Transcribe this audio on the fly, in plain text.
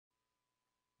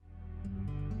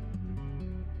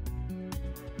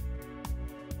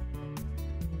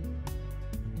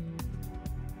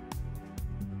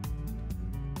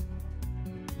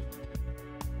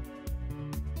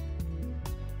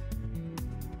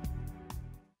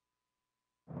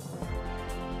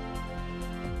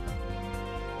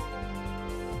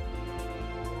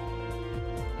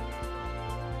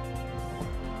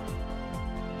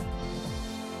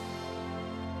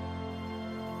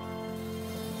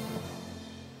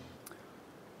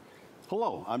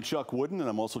Hello, I'm Chuck Wooden, and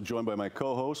I'm also joined by my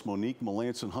co-host, Monique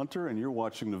Melanson-Hunter, and you're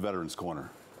watching the Veterans Corner.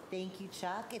 Thank you,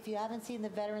 Chuck. If you haven't seen the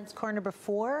Veterans Corner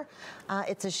before,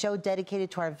 it's a show dedicated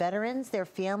to our veterans, their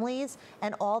families,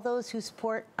 and all those who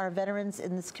support our veterans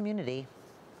in this community.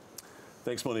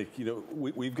 Thanks, Monique. You know,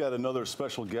 we've got another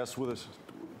special guest with us,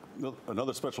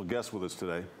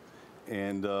 today,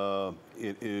 and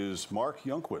it is Marc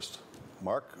Youngquist.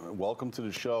 Marc, welcome to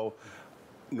the show.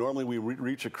 Normally we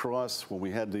reach across when we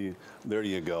had the, there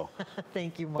you go.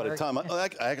 Thank you, Marc. By the time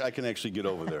I can actually get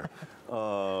over there.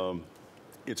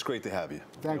 It's great to have you.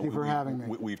 Thank you for having me.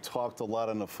 We've talked a lot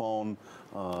on the phone,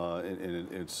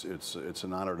 and it's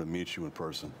an honor to meet you in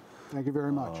person. Thank you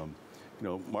very much. You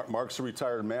know, Marc's a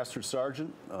retired Master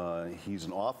Sergeant. He's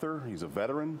an author. He's a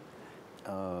veteran.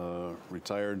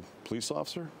 Retired police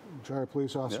officer. Retired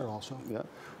police officer also. Yeah.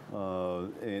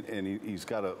 And he's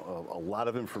got a lot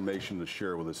of information to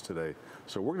share with us today.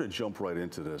 So we're going to jump right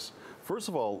into this. First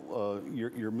of all,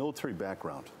 your military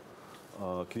background.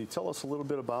 Can you tell us a little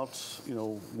bit about, you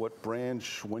know, what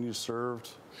branch, when you served?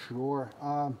 Sure.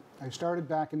 I started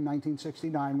back in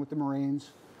 1969 with the Marines.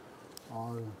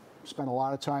 Spent a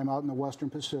lot of time out in the Western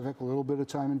Pacific, a little bit of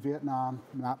time in Vietnam,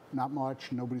 not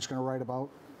much. Nobody's going to write about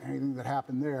anything that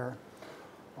happened there.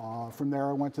 From there,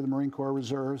 I went to the Marine Corps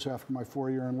Reserves after my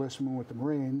 4-year enlistment with the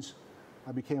Marines.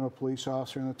 I became a police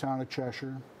officer in the town of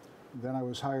Cheshire. Then I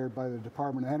was hired by the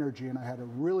Department of Energy, and I had a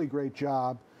really great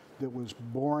job that was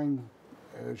boring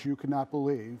as you could not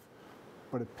believe,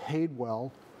 but it paid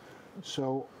well.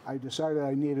 So I decided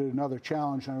I needed another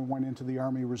challenge, and I went into the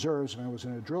Army Reserves, and I was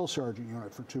in a drill sergeant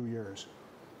unit for 2 years.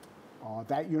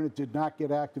 That unit did not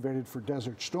get activated for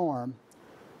Desert Storm,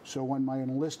 so when my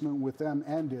enlistment with them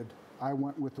ended, I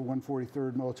went with the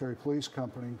 143rd Military Police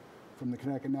Company from the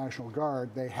Connecticut National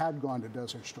Guard. They had gone to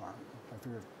Desert Storm. I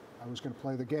figured I was going to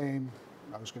play the game.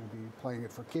 I was going to be playing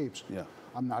it for keeps. Yeah.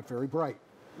 I'm not very bright.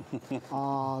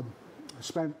 I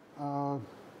spent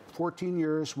 14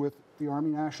 years with the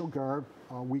Army National Guard.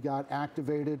 We got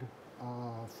activated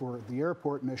for the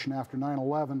airport mission after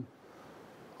 9/11,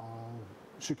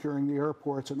 securing the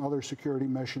airports and other security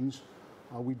missions.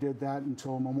 We did that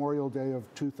until Memorial Day of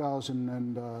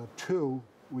 2002.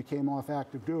 We came off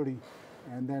active duty,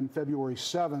 and then February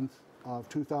 7th of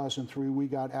 2003, we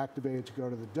got activated to go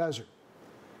to the desert.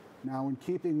 Now, in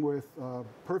keeping with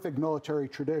perfect military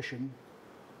tradition,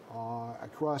 a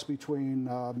cross between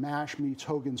MASH meets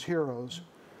Hogan's Heroes,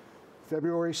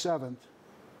 February 7th,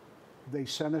 they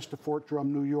sent us to Fort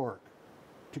Drum, New York,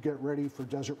 to get ready for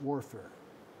desert warfare.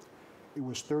 It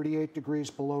was 38 degrees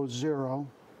below zero,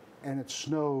 and it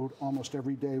snowed almost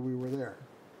every day we were there.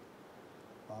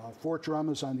 Fort Drum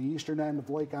is on the eastern end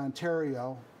of Lake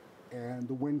Ontario, and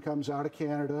the wind comes out of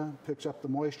Canada, picks up the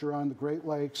moisture on the Great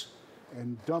Lakes,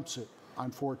 and dumps it on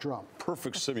Fort Drum.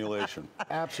 Perfect simulation.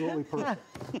 Absolutely perfect.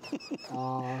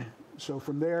 So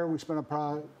from there, we spent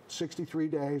about 63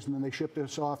 days, and then they shipped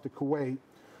us off to Kuwait,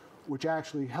 which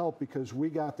actually helped because we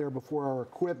got there before our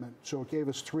equipment, so it gave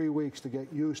us 3 weeks to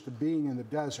get used to being in the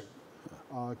desert,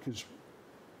 because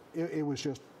it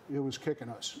was kicking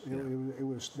us. It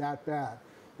was that bad.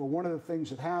 But one of the things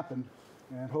that happened,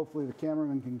 and hopefully the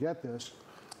cameraman can get this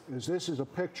is a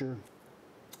picture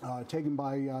taken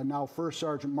by now First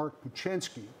Sergeant Marc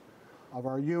Puchinski of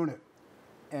our unit.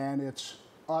 And it's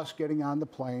us getting on the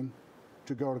plane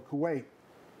to go to Kuwait.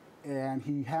 And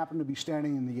he happened to be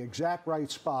standing in the exact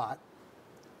right spot.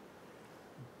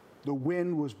 The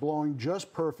wind was blowing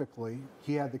just perfectly.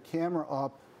 He had the camera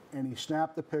up, and he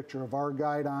snapped the picture of our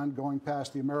guidon going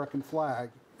past the American flag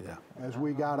as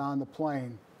we got on the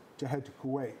plane to head to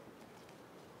Kuwait.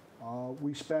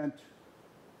 We spent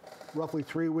roughly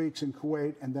 3 weeks in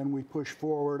Kuwait, and then we pushed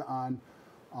forward on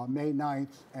May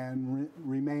 9th and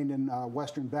remained in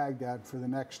western Baghdad for the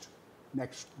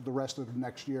rest of the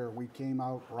next year. We came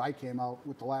out, or I came out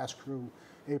with the last crew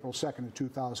April 2nd of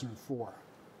 2004.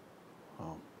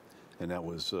 Oh. And that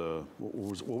was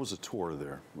what was the tour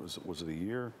there? Was it a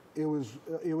year? It was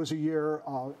a year.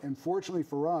 And fortunately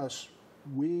for us,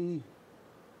 we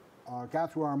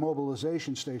got through our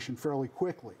mobilization station fairly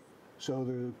quickly. So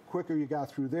the quicker you got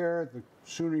through there, the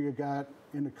sooner you got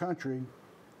in the country,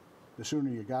 the sooner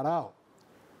you got out.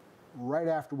 Right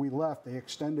after we left, they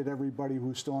extended everybody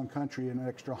who's still in country an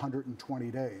extra 120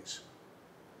 days.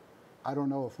 I don't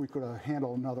know if we could have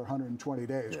handled another 120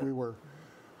 days. Yeah.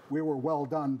 We were well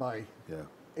done by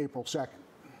April 2nd.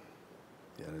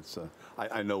 Yeah, it's.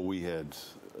 I know we had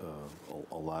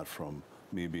a lot from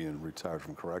me being retired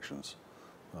from corrections.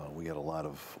 We had a lot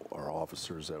of our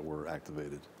officers that were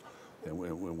activated, and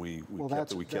when we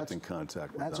kept in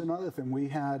contact with them. That's another thing. We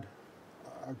had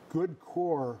a good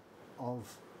core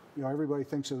of you know, everybody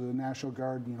thinks of the National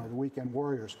Guard, you know, the weekend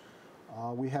warriors.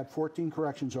 We had 14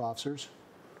 corrections officers,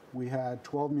 we had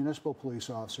 12 municipal police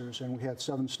officers, and we had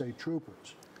 7 state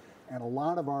troopers. And a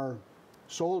lot of our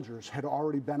soldiers had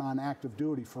already been on active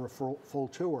duty for a full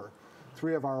tour.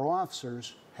 3 of our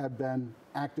officers had been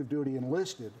active duty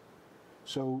enlisted,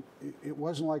 so it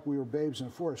wasn't like we were babes in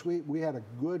the forest. We had a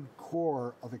good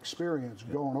core of experience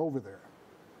going over there.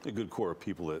 A good core of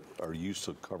people that are used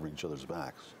to covering each other's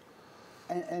backs.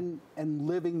 And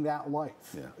living that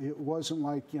life. Yeah. It wasn't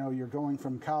like, you know, you're going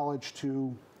from college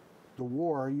to the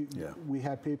war. We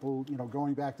had people, you know,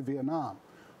 going back to Vietnam.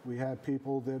 We had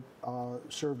people that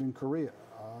served in Korea,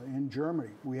 in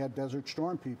Germany. We had Desert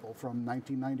Storm people from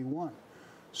 1991.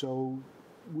 So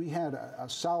we had a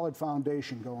solid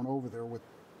foundation going over there with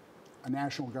a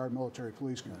National Guard military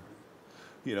police company.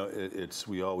 You know,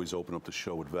 we always open up the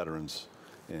show with veterans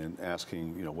and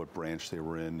asking, you know, what branch they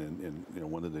were in and you know,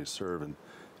 when did they serve. And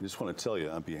I just want to tell you,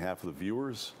 on behalf of the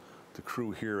viewers, the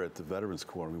crew here at the Veterans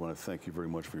Corps, we want to thank you very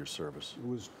much for your service. It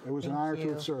was an honor to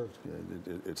have served.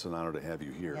 Yeah, it's an honor to have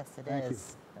you here. Yes, it Thank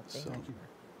is. you. Thank you.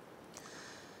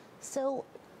 So,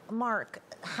 Mark,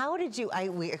 how did you?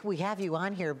 We have you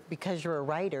on here because you're a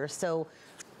writer. So,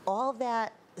 all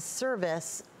that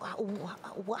service,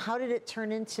 how did it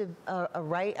turn into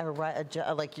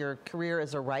like your career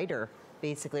as a writer,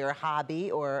 basically, or a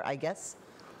hobby, or I guess?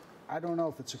 I don't know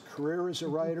if it's a career as a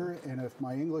writer, and if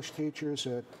my English teachers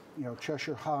at, you know,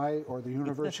 Cheshire High or the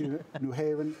University of New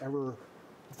Haven ever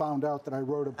found out that I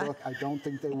wrote a book, I don't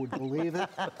think they would believe it.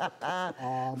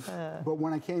 But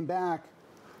when I came back,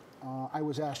 I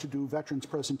was asked to do veterans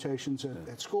presentations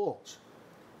at schools.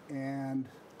 And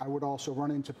I would also run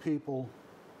into people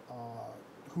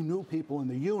who knew people in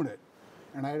the unit,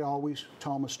 and I'd always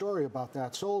tell them a story about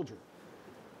that soldier.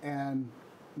 And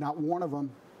not one of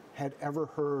them had ever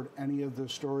heard any of the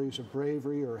stories of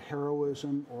bravery or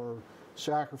heroism or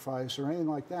sacrifice or anything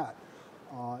like that.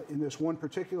 In this one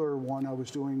particular one I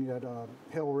was doing at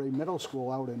Hillray Middle School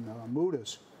out in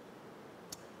Moodus,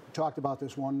 we talked about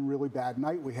this one really bad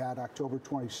night we had, October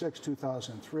 26,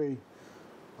 2003.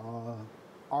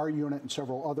 Our unit and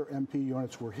several other MP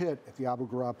units were hit at the Abu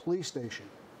Ghraib police station.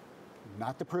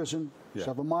 Not the prison,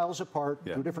 several miles apart,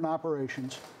 2 different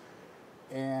operations.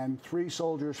 And 3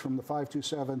 soldiers from the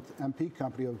 527th MP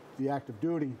Company of the active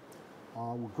duty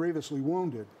were grievously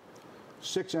wounded.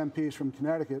 6 MPs from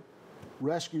Connecticut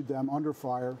rescued them under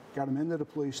fire, got them into the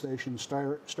police station,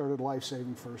 started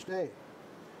life-saving first aid.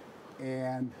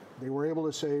 And they were able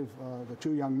to save the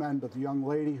 2 young men, but the young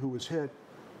lady who was hit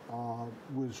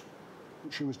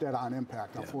she was dead on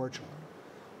impact, unfortunately.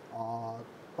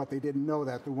 But they didn't know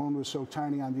that. The wound was so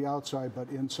tiny on the outside, but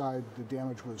inside the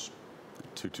damage was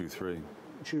 223.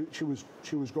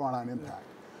 She was gone on impact.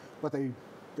 But they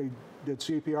did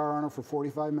CPR on her for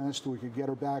 45 minutes till we could get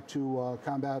her back to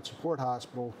Combat Support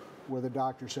Hospital, where the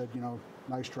doctor said, you know,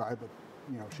 nice try, but,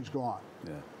 you know, she's gone.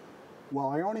 Yeah. Well,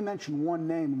 I only mentioned one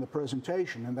name in the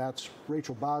presentation, and that's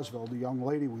Rachel Bosville, the young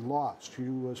lady we lost. She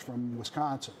was from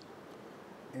Wisconsin.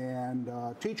 And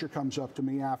a teacher comes up to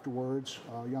me afterwards,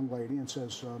 a young lady, and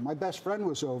says, my best friend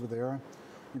was over there.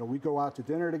 You know, we go out to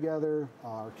dinner together,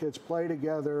 our kids play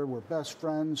together, we're best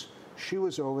friends. She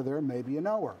was over there, maybe you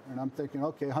know her. And I'm thinking,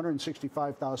 okay,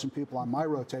 165,000 people on my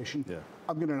rotation,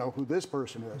 I'm gonna know who this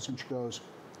person is. And she goes,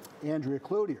 Andrea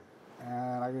Cloutier.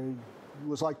 And it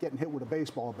was like getting hit with a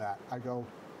baseball bat. I go,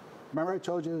 remember I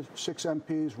told you 6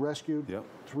 MPs rescued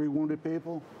 3 wounded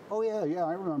people? Oh yeah,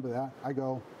 I remember that. I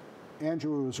go,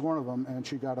 Andrea was one of them, and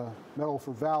she got a Medal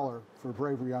for Valor for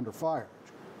bravery under fire.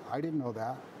 I didn't know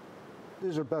that.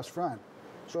 This is her best friend.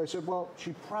 So I said, well,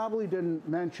 she probably didn't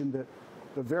mention that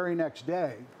the very next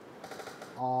day,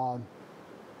 a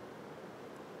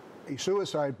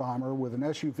suicide bomber with an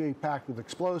SUV packed with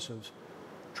explosives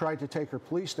tried to take her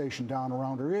police station down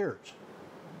around her ears.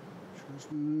 She goes,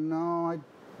 no,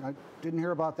 I didn't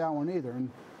hear about that one either. And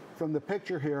from the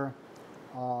picture here,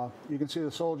 you can see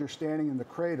the soldier standing in the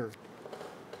crater,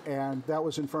 and that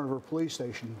was in front of her police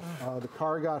station. The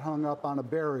car got hung up on a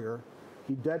barrier.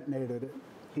 He detonated it.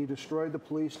 He destroyed the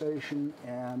police station,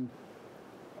 and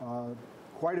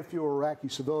quite a few Iraqi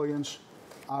civilians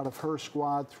out of her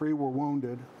squad. 3 were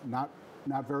wounded, not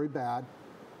very bad,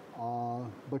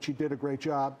 but she did a great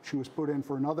job. She was put in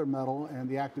for another medal, and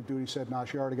the active duty said, no,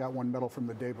 she already got 1 medal from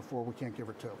the day before. We can't give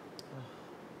her 2.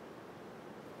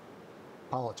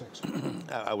 Politics.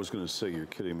 I was going to say you're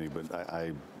kidding me, but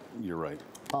you're right.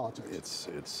 Politics.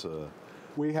 It's.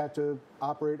 We had to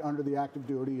operate under the active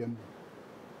duty, and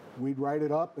we'd write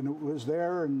it up, and it was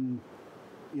there, and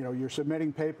you know, you're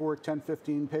submitting paperwork, 10,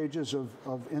 15 pages of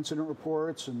incident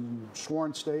reports and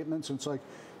sworn statements, and it's like,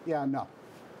 yeah, no.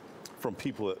 From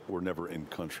people that were never in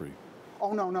country.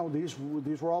 Oh, no, these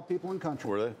were all people in country.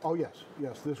 Were they? Oh, yes.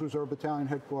 This was our battalion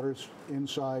headquarters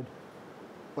inside,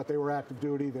 but they were active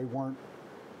duty. They weren't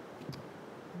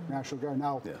National Guard.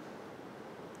 Now,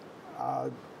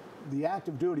 the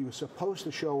active duty was supposed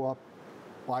to show up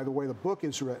by the way the book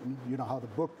is written. You know how the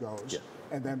book goes,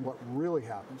 and then what really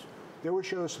happens. They were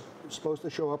supposed to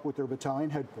show up with their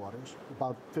battalion headquarters,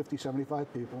 about 50,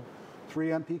 75 people, 3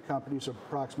 MP companies of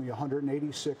approximately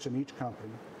 186 in each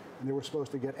company, and they were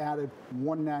supposed to get added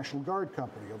 1 National Guard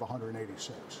company of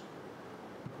 186.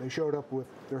 They showed up with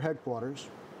their headquarters,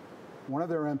 one of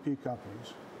their MP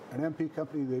companies, an MP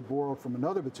company they borrowed from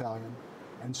another battalion,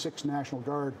 and 6 National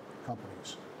Guard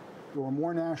companies. There were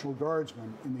more National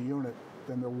Guardsmen in the unit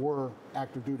than there were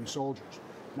active duty soldiers.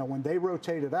 Now, when they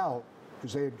rotated out,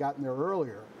 because they had gotten there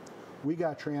earlier, we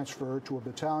got transferred to a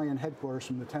battalion headquarters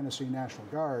from the Tennessee National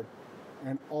Guard,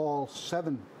 and all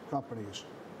 7 companies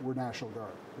were National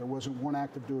Guard. There wasn't 1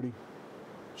 active duty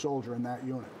soldier in that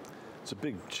unit. It's a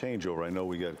big changeover. I know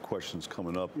we got questions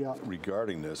coming up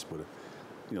regarding this, but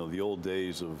you know, the old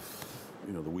days of,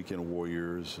 you know, the weekend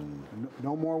warriors and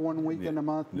no more 1 weekend a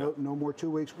month, no more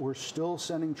 2 weeks. We're still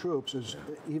sending troops,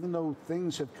 even though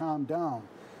things have calmed down.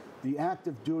 The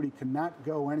active duty cannot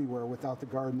go anywhere without the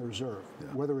Guard and the Reserve,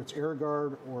 whether it's Air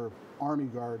Guard or Army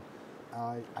Guard.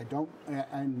 I don't,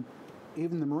 and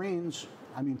even the Marines.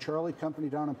 I mean, Charlie Company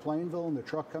down in Plainville and the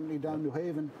Truck Company down in New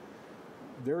Haven.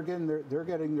 They're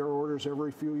getting their orders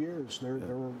every few years.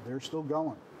 They're still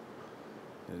going.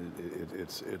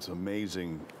 It's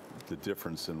amazing the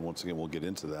difference, and once again we'll get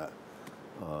into that.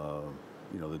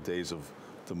 You know, the days of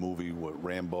the movie,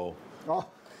 Rambo. Oh.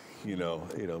 You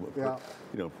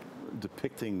know,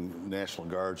 depicting National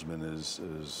Guardsmen is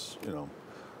you know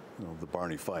the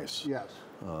Barney Fifes. Yes.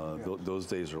 Those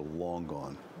days are long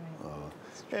gone.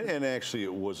 Right. And actually,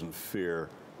 it wasn't fair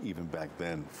even back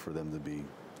then for them to be,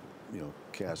 you know,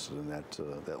 casted in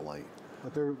that light.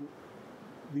 But the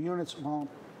units won't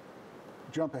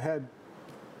jump ahead.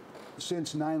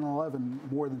 Since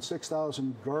 9/11, more than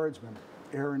 6,000 Guardsmen,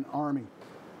 Air and Army,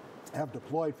 have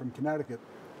deployed from Connecticut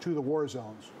to the war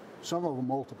zones. Some of them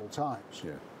multiple times.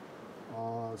 Yeah.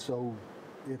 So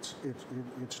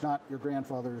it's not your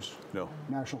grandfather's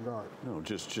National Guard. No,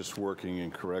 just working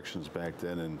in corrections back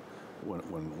then, and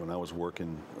when I was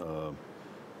working,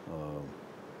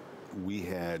 we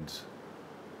had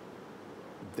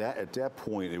that at that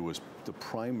point. It was the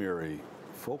primary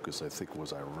focus. I think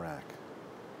was Iraq.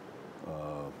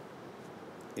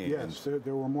 Yes,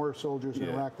 there were more soldiers in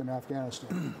Iraq than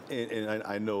Afghanistan. And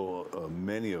I know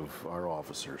many of our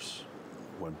officers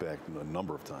went back a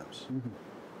number of times,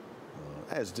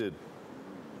 as did,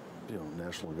 you know,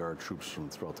 National Guard troops from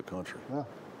throughout the country. Yeah.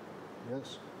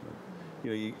 Yes.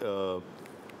 You know,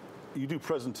 you do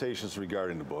presentations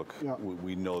regarding the book. Yeah.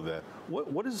 We know that.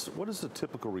 What is the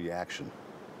typical reaction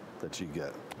that you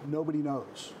get? Nobody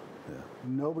knows. Yeah.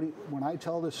 Nobody. When I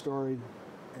tell this story,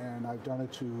 and I've done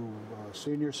it to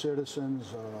senior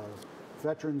citizens,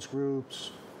 veterans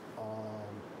groups,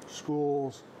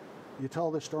 schools. You tell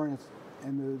the story,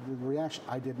 and the reaction,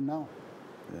 I didn't know.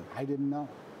 Yeah. I didn't know.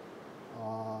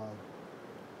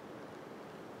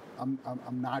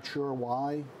 I'm not sure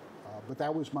why, but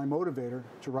that was my motivator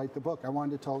to write the book. I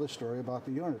wanted to tell the story about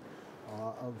the unit,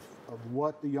 of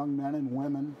what the young men and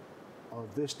women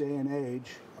of this day and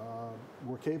age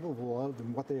were capable of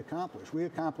and what they accomplished. We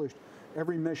accomplished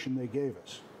every mission they gave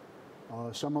us.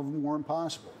 Some of them were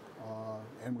impossible,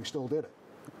 and we still did it.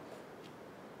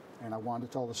 And I wanted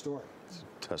to tell the story. It's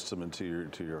a testament to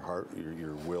your heart,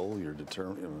 your will, your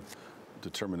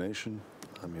determination.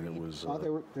 I mean, it was.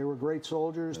 They were great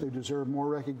soldiers. They deserve more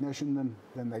recognition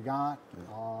than they got.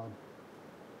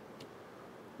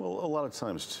 Well, a lot of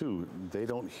times too, they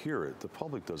don't hear it. The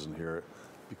public doesn't hear it,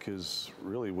 because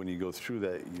really, when you go through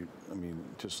that, I mean,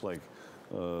 just like.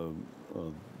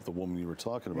 The woman you were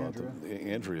talking about,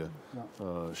 Andrea,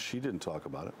 she didn't talk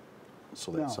about it,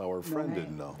 so that's how her friend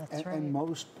didn't know. That's right. And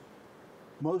most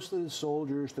of the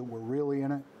soldiers that were really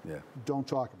in it don't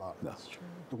talk about it. No. That's true.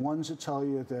 The ones that tell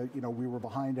you that, you know, we were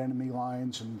behind enemy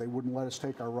lines and they wouldn't let us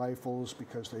take our rifles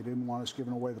because they didn't want us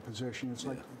giving away the position. It's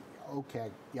like, okay,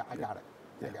 I got it.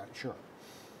 I got it, sure.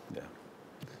 Yeah.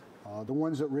 The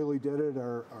ones that really did it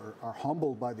are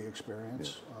humbled by the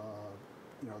experience.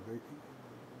 You know,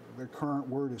 the current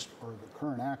word is, or the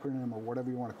current acronym, or whatever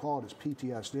you want to call it, is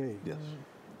PTSD. Yes.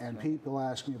 And people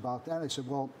ask me about that. I said,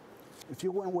 well, if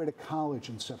you went away to college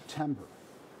in September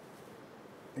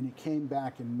and you came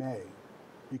back in May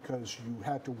because you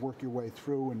had to work your way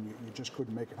through and you just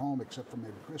couldn't make it home except for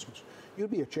maybe Christmas,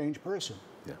 you'd be a changed person.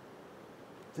 Yeah.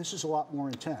 This is a lot more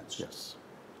intense. Yes.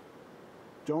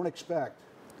 don't expect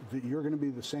that you're going to be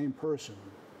the same person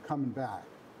coming back,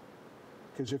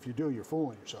 because if you do, you're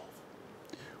fooling yourself.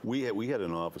 We had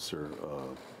an officer,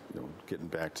 getting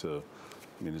back to,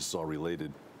 I mean, this is all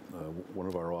related. One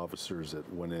of our officers that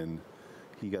went in,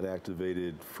 he got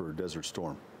activated for Desert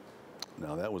Storm.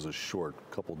 Now that was a short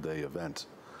couple-day event.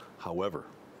 However,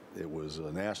 it was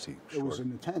nasty. It was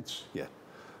intense. Yeah.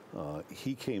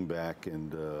 He came back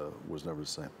and was never the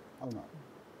same. Oh no.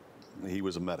 He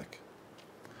was a medic.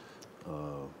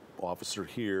 Officer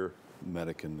here,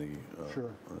 medic in the Sure.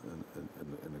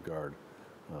 in the guard,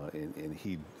 and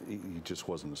he just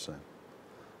wasn't the same.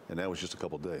 And that was just a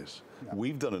couple days. Yeah.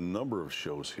 We've done a number of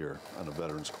shows here on the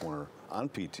Veterans Corner on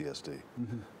PTSD,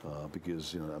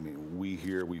 because we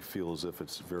feel as if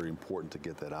it's very important to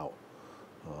get that out,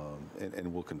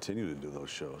 and we'll continue to do those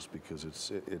shows because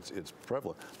it's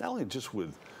prevalent. Not only just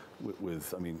with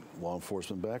law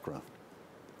enforcement background,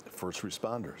 first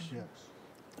responders. Yes.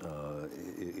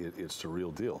 It's the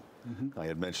real deal. I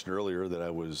had mentioned earlier that I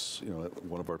was,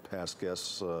 one of our past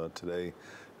guests today,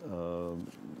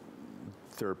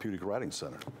 Therapeutic Riding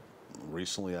Center.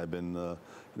 Recently, I've been,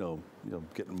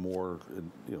 getting more,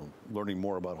 learning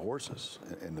more about horses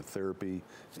and the therapy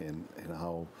and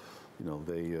how,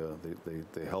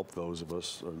 they help those of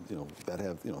us, that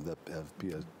have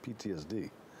PTSD.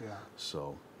 Yeah.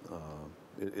 So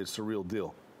it's a real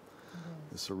deal.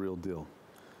 It's a real deal.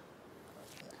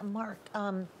 Mark,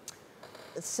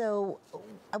 so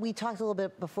we talked a little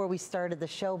bit before we started the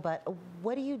show, but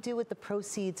what do you do with the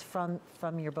proceeds from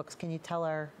your books? Can you tell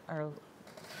our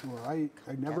Well, I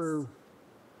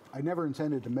never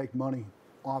intended to make money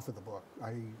off of the book.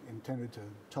 I intended to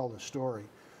tell the story.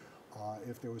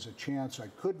 If there was a chance I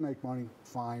could make money,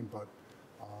 fine, but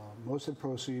most of the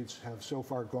proceeds have so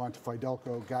far gone to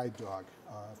Fidelco Guide Dog.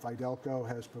 Fidelco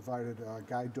has provided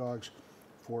guide dogs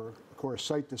for, of course,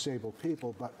 sight-disabled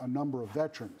people, but a number of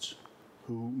veterans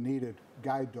who needed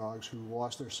guide dogs who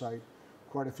lost their sight,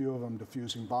 quite a few of them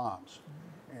defusing bombs.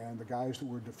 And the guys that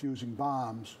were defusing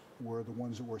bombs were the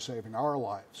ones that were saving our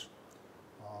lives.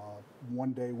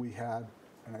 One day we had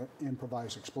an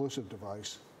improvised explosive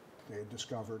device they had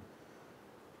discovered.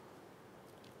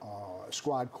 A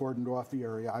squad cordoned off the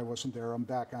area. I wasn't there. I'm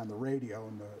back on the radio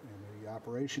in the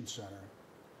operations center,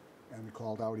 and we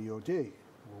called out EOD.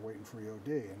 We're waiting for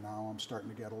EOD, and now I'm starting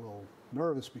to get a little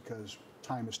nervous because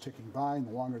time is ticking by, and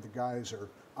the longer the guys are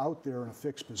out there in a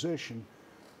fixed position,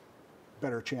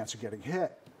 better chance of getting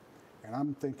hit. And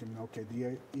I'm thinking, okay,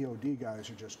 the EOD guys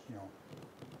are just,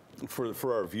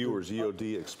 For our viewers,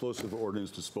 EOD, Explosive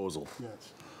Ordnance Disposal.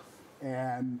 Yes.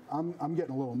 And I'm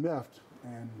getting a little miffed,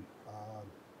 and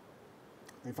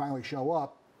they finally show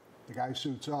up. The guy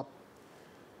suits up,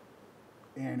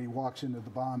 and he walks into the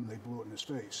bomb, and they blew it in his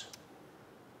face.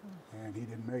 And he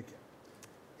didn't make it.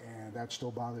 And that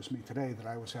still bothers me today that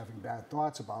I was having bad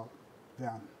thoughts about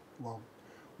them. Well,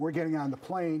 we're getting on the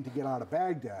plane to get out of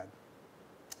Baghdad,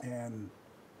 and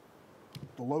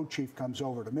the load chief comes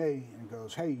over to me and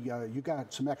goes, hey, you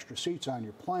got some extra seats on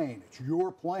your plane. It's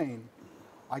your plane.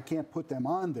 I can't put them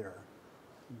on there.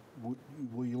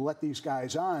 Will you let these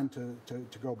guys on to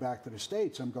go back to the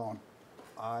States? I'm going,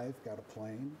 I've got a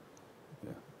plane.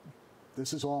 Yeah.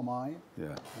 This is all mine. Yeah.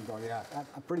 I'm going, yeah,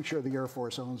 I'm pretty sure the Air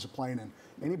Force owns a plane, and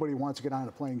anybody who wants to get on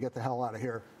a plane, get the hell out of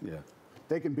here. Yeah.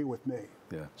 They can be with me.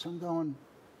 Yeah. So I'm going,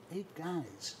 8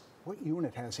 guys. What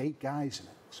unit has 8 guys in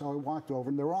it? So I walked over,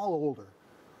 and they're all older.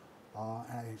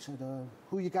 And I said,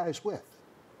 who you guys with?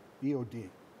 EOD.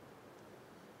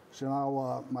 So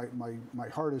now my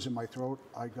heart is in my throat.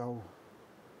 I go,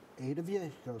 8 of you?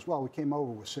 He goes, well, we came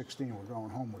over with 16. We're going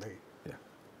home with 8. Yeah.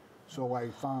 So I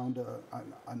found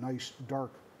a nice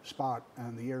dark spot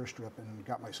on the airstrip and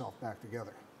got myself back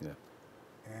together. Yeah.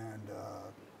 And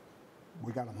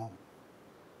we got them home.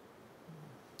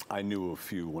 I knew a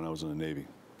few when I was in the Navy,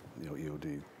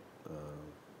 EOD.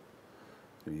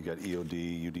 You got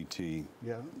EOD, UDT.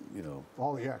 Yeah.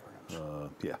 All the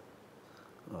acronyms. Yeah.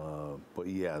 But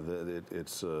yeah,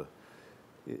 it's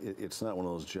not one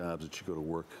of those jobs that you go to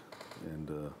work and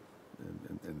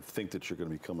think that you're going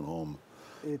to be coming home.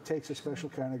 It takes a special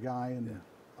kind of guy and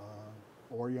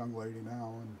or young lady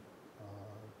now, and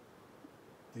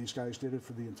these guys did it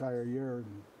for the entire year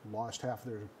and lost half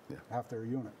their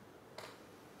unit.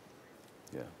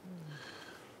 Yeah.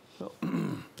 Well,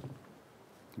 you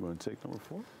want to take number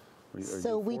 4?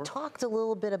 So we talked a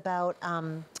little bit about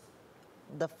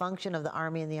the function of the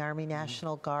Army and the Army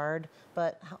National Guard,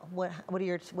 but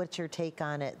what's your take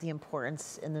on it, the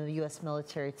importance in the U.S.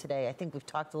 military today? I think we've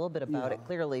talked a little bit about it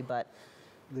clearly, but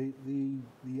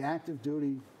the active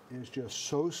duty is just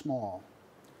so small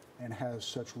and has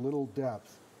such little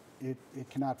depth it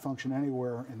cannot function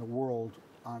anywhere in the world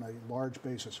on a large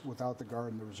basis without the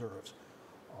Guard and the reserves.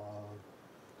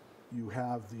 You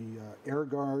have the Air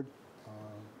Guard,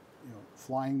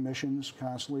 flying missions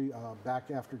constantly.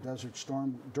 Back after Desert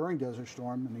Storm, during Desert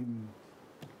Storm, and even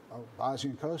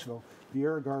Bosnia and Kosovo, the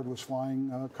Air Guard was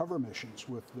flying cover missions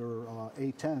with their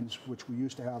A-10s, which we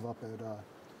used to have up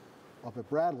at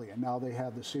Bradley, and now they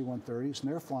have the C-130s,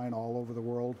 and they're flying all over the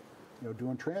world,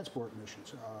 doing transport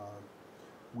missions.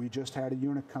 We just had a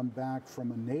unit come back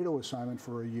from a NATO assignment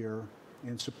for a year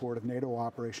in support of NATO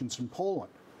operations in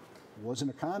Poland. It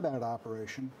wasn't a combat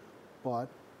operation, but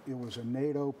it was a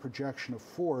NATO projection of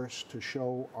force to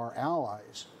show our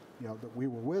allies, that we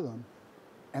were with them,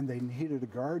 and they needed a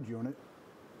Guard unit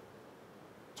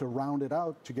to round it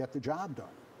out to get the job done.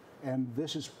 And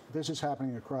this is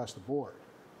happening across the board.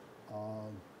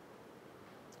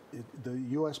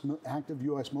 The active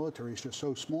U.S. military is just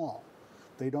so small.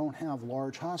 They don't have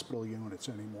large hospital units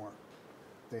anymore.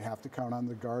 They have to count on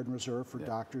the Guard and Reserve for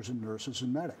doctors and nurses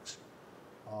and medics,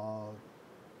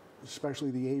 especially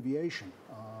the aviation.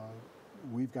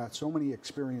 We've got so many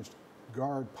experienced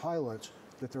Guard pilots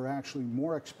that they're actually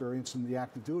more experienced in the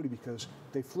active duty because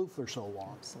they flew for so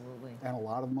long. Absolutely. And a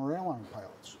lot of them are airline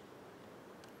pilots.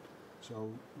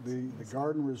 So the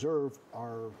Guard and Reserve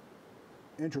are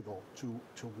integral to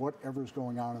whatever's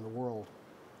going on in the world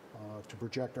to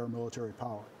project our military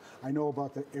power. I know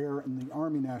about the Air and the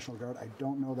Army National Guard. I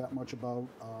don't know that much about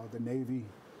the Navy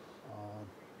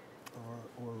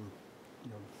or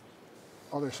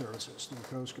other services, the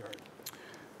Coast Guard.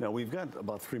 Now, we've got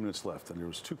about 3 minutes left, and there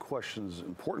was two questions,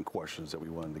 important questions that we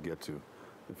wanted to get to.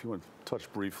 If you want to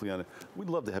touch briefly on it, we'd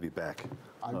love to have you back.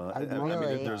 I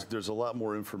mean, there's a lot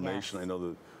more information I know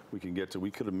that we can get to. We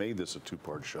could have made this a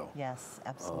two-part show. Yes,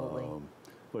 absolutely.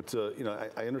 But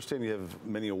I understand you have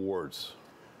many awards.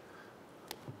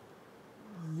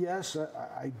 Yes,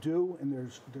 I do, and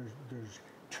there's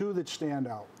two that stand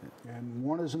out, and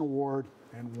one is an award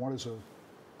and one is a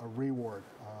reward.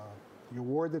 The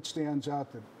award that stands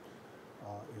out that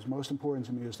is most important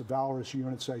to me is the Valorous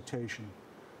Unit Citation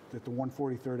that the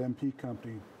 143rd MP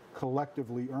Company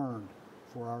collectively earned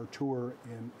for our tour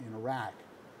in Iraq.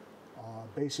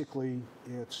 Basically,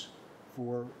 it's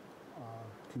for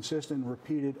consistent and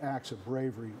repeated acts of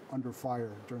bravery under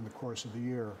fire during the course of the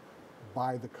year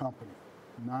by the company,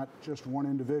 not just one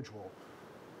individual,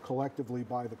 collectively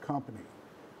by the company.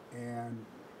 And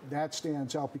that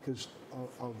stands out because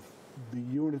of the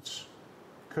unit's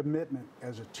commitment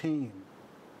as a team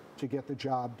to get the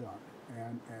job done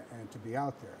and to be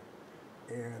out there.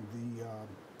 And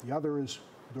the other is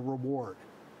the reward.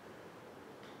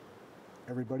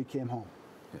 Everybody came home.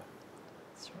 Yeah.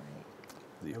 That's right.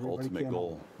 The Everybody ultimate came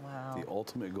goal. Wow. The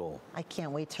ultimate goal. I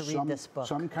can't wait to read this book.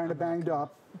 Some kind of banged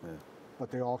up,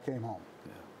 but they all came home.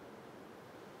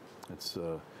 Yeah. It's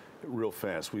real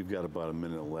fast. We've got about a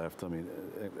minute left. I mean,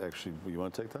 actually, you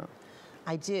want to take that?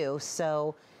 I do.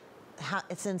 So,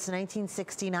 since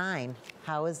 1969,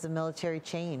 how has the military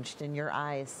changed in your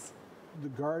eyes? The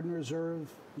Guard and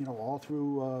Reserve, all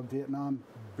through Vietnam,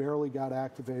 barely got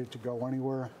activated to go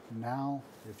anywhere. Now,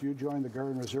 if you join the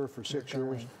Guard and Reserve for 6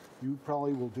 years, you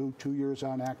probably will do 2 years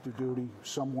on active duty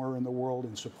somewhere in the world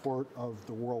in support of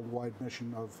the worldwide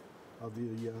mission of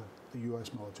the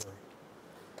U.S. military.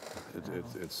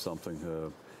 It's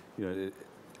something,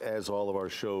 as all of our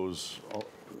shows,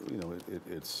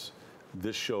 it's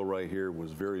this show right here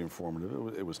was very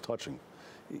informative. It was touching.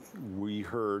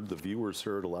 The viewers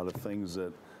heard a lot of things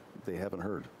that they haven't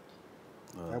heard.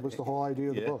 That was the whole idea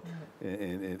of the book.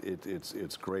 And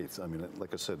it's great. I mean,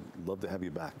 like I said, love to have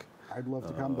you back. I'd love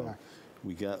to come back.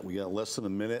 We got less than a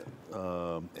minute.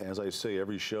 As I say,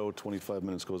 every show, 25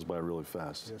 minutes goes by really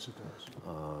fast. Yes, it does.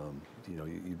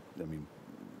 I mean,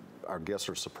 our guests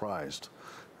are surprised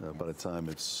by the time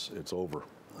it's over.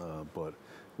 But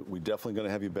we're definitely going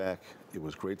to have you back. It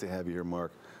was great to have you here,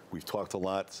 Marc. We've talked a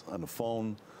lot on the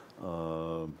phone.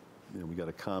 We got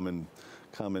a common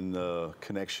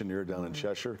connection here down in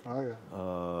Cheshire.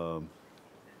 Oh, yeah.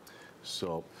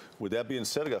 So with that being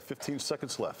said, I got 15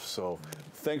 seconds left. So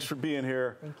thanks for being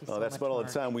here. Thank you so that's much, about all Marc.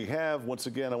 the time we have. Once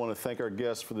again, I want to thank our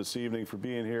guests for this evening for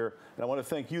being here. And I want to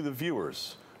thank you, the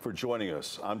viewers, for yoining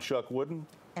us. I'm Chuck Wooden.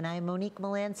 And I'm Monique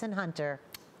Melanson Hunter.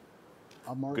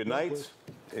 I'm Marc. Good night,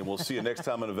 and we'll see you next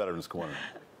time on the Veterans Corner.